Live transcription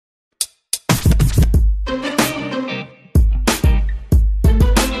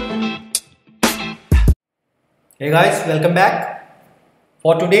Hey guys, welcome back.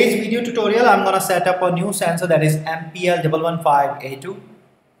 For today's video tutorial, I'm gonna set up a new sensor that is MPL115A2.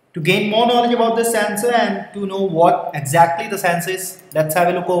 To gain more knowledge about this sensor and to know what exactly the sensor is, let's have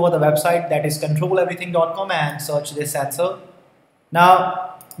a look over the website that is controleverything.com and search this sensor.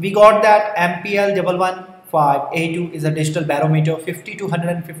 Now, we got that MPL115A2 is a digital barometer 50 to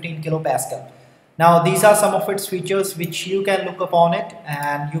 115 kilopascal. Now, these are some of its features which you can look upon it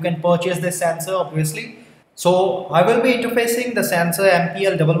and you can purchase this sensor obviously. So I will be interfacing the sensor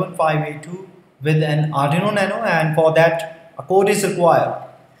MPL115A2 with an Arduino Nano, and for that a code is required.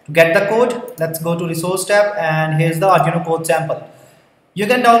 To get the code, let's go to resource tab and here's the Arduino code sample. You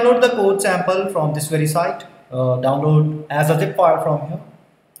can download the code sample from this very site, download as a zip file from here.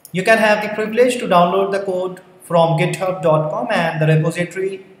 You can have the privilege to download the code from github.com and the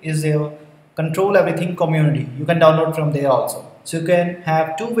repository is a control everything community. You can download from there also. So you can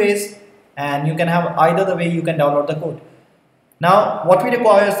have two ways, and you can have either the way you can download the code. Now what we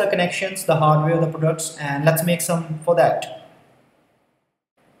require is the connections, the hardware, the products, and let's make some for that.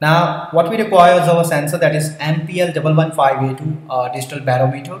 Now what we require is our sensor that is MPL115A2 digital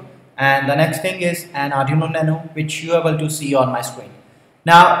barometer, and the next thing is an Arduino Nano which you are able to see on my screen.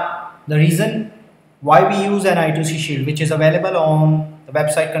 Now the reason why we use an I2C shield which is available on the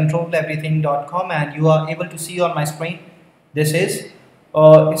website controleverything.com and you are able to see on my screen, this is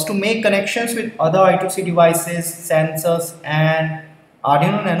to make connections with other I2C devices, sensors and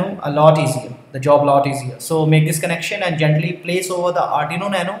Arduino Nano a lot easier, the job a lot easier. So make this connection and gently place over the Arduino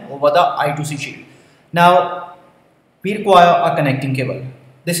Nano over the I2C shield. Now we require a connecting cable.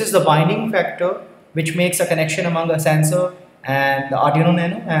 This is the binding factor which makes a connection among a sensor and the Arduino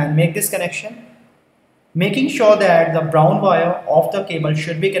Nano, and make this connection making sure that the brown wire of the cable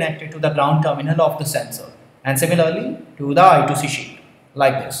should be connected to the ground terminal of the sensor and similarly to the I2C shield,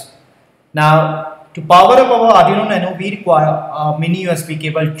 like this. Now to power up our Arduino Nano, we require a mini USB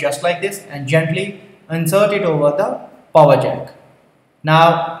cable just like this and gently insert it over the power jack.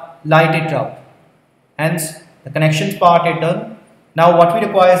 Now light it up. Hence the connections part is done. Now what we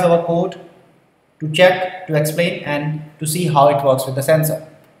require is our code to check, to explain and to see how it works with the sensor.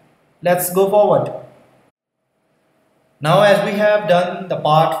 Let's go forward. Now as we have done the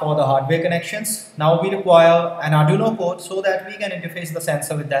part for the hardware connections, now we require an Arduino code so that we can interface the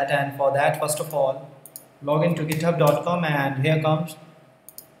sensor with that, and for that first of all log into github.com and here comes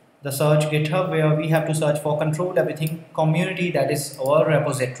the search GitHub where we have to search for control everything community, that is our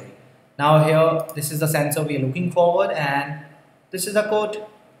repository. Now here this is the sensor we are looking forward and this is the code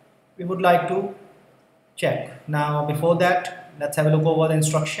we would like to check. Now before that let's have a look over the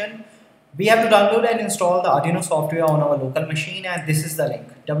instruction. We have to download and install the Arduino software on our local machine, and this is the link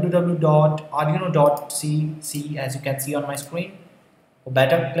www.arduino.cc as you can see on my screen. For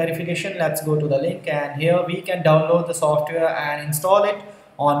better clarification, let's go to the link and here we can download the software and install it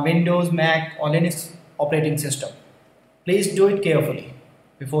on Windows, Mac or Linux operating system. Please do it carefully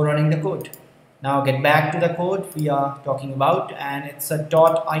before running the code. Now get back to the code we are talking about, and it's a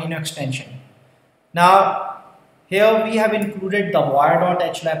 .ino extension. Now here we have included the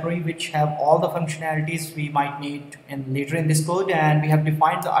wire.h library which have all the functionalities we might need later in this code, and we have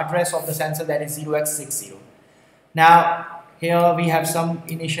defined the address of the sensor that is 0x60. Now here we have some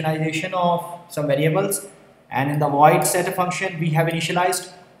initialization of some variables, and in the void setter function we have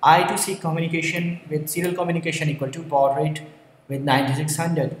initialized I2C communication with serial communication equal to baud rate with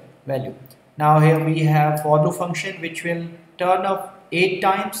 9600 value. Now here we have for loop function which will turn up 8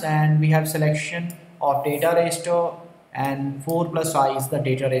 times, and we have selection of data register and 4 plus I is the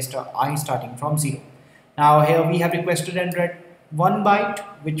data register I starting from 0. Now here we have requested and read 1 byte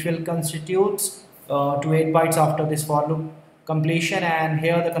which will constitutes to 8 bytes after this for loop completion, and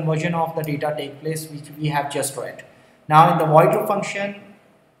here the conversion of the data take place which we have just read. Now in the void loop function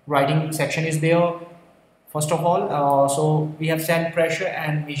writing section is there first of all, so we have send pressure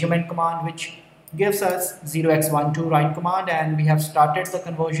and measurement command which gives us 0x12 write command, and we have started the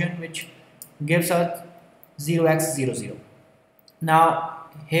conversion which gives us 0x00. Now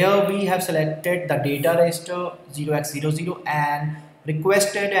here we have selected the data register 0x00 and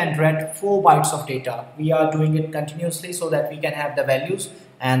requested and read 4 bytes of data. We are doing it continuously so that we can have the values,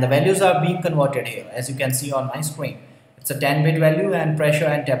 and the values are being converted here as you can see on my screen. It's a 10-bit value and pressure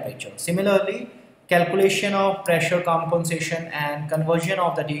and temperature. Similarly, calculation of pressure compensation and conversion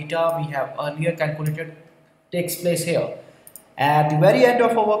of the data we have earlier calculated takes place here. At the very end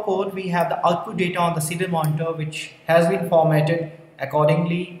of our code, we have the output data on the serial monitor which has been formatted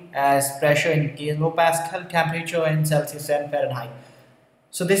accordingly as pressure in kilopascal, temperature in Celsius and Fahrenheit.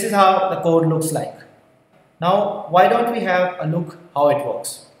 So this is how the code looks like. Now why don't we have a look how it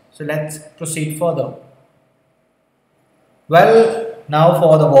works. So let's proceed further. Well, now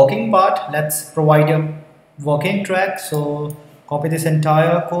for the working part, let's provide a working track. So copy this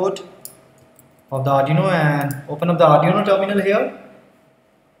entire code of the Arduino and open up the Arduino terminal here.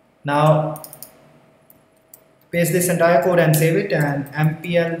 Now paste this entire code and save it, and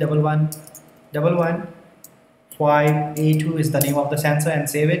MPL115A2 is the name of the sensor, and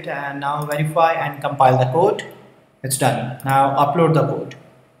save it, and now verify and compile the code. It's done. Now upload the code.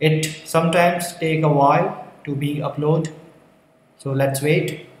 It sometimes take a while to be uploaded, so let's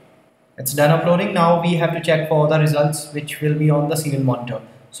wait. It's done uploading. Now we have to check for the results which will be on the serial monitor.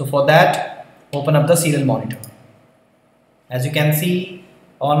 So for that, open up the serial monitor. As you can see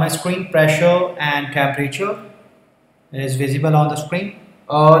on my screen, pressure and temperature is visible on the screen.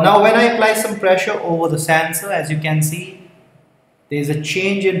 Now when I apply some pressure over the sensor, as you can see, there is a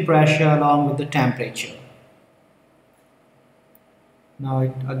change in pressure along with the temperature. Now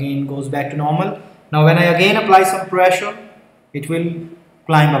it again goes back to normal. Now when I again apply some pressure, it will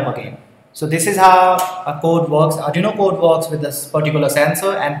climb up again. So this is how a code works. Arduino code works with this particular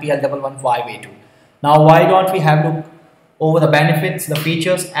sensor, MPL115A2. Now why don't we have look over the benefits, the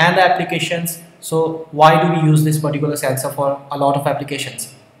features and the applications. So why do we use this particular sensor for a lot of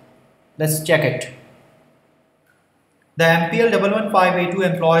applications? Let's check it. The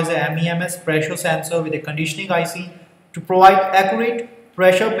MPL115A2 employs a MEMS pressure sensor with a conditioning IC to provide accurate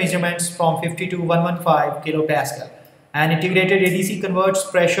pressure measurements from 50 to 115 kilopascal. An integrated ADC converts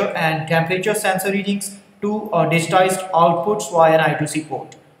pressure and temperature sensor readings to digitized outputs via an I²C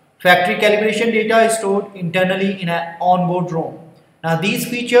port. Factory calibration data is stored internally in an onboard ROM. Now these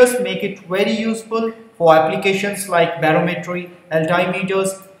features make it very useful for applications like barometry,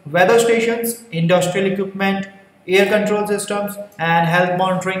 altimeters, weather stations, industrial equipment, air control systems and health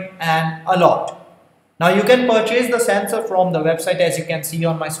monitoring, and a lot. Now you can purchase the sensor from the website as you can see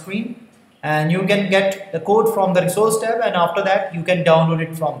on my screen, and you can get the code from the resource tab, and after that you can download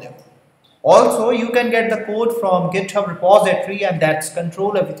it from there. Also you can get the code from GitHub repository, and that's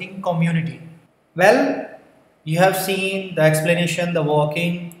Control Everything community. Well, you have seen the explanation, the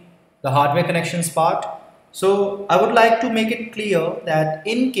working, the hardware connections part. So I would like to make it clear that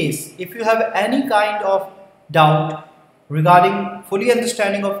in case if you have any kind of doubt regarding fully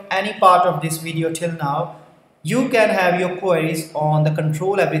understanding of any part of this video till now, you can have your queries on the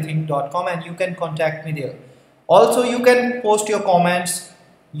controleverything.com and you can contact me there. Also you can post your comments,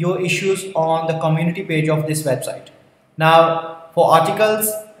 your issues on the community page of this website. Now for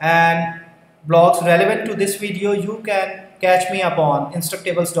articles and blogs relevant to this video, you can catch me up on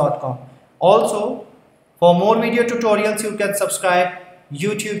instructables.com. Also for more video tutorials, you can subscribe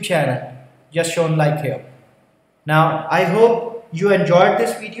YouTube channel just shown like here. Now I hope you enjoyed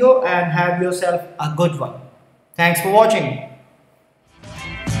this video and have yourself a good one. Thanks for watching.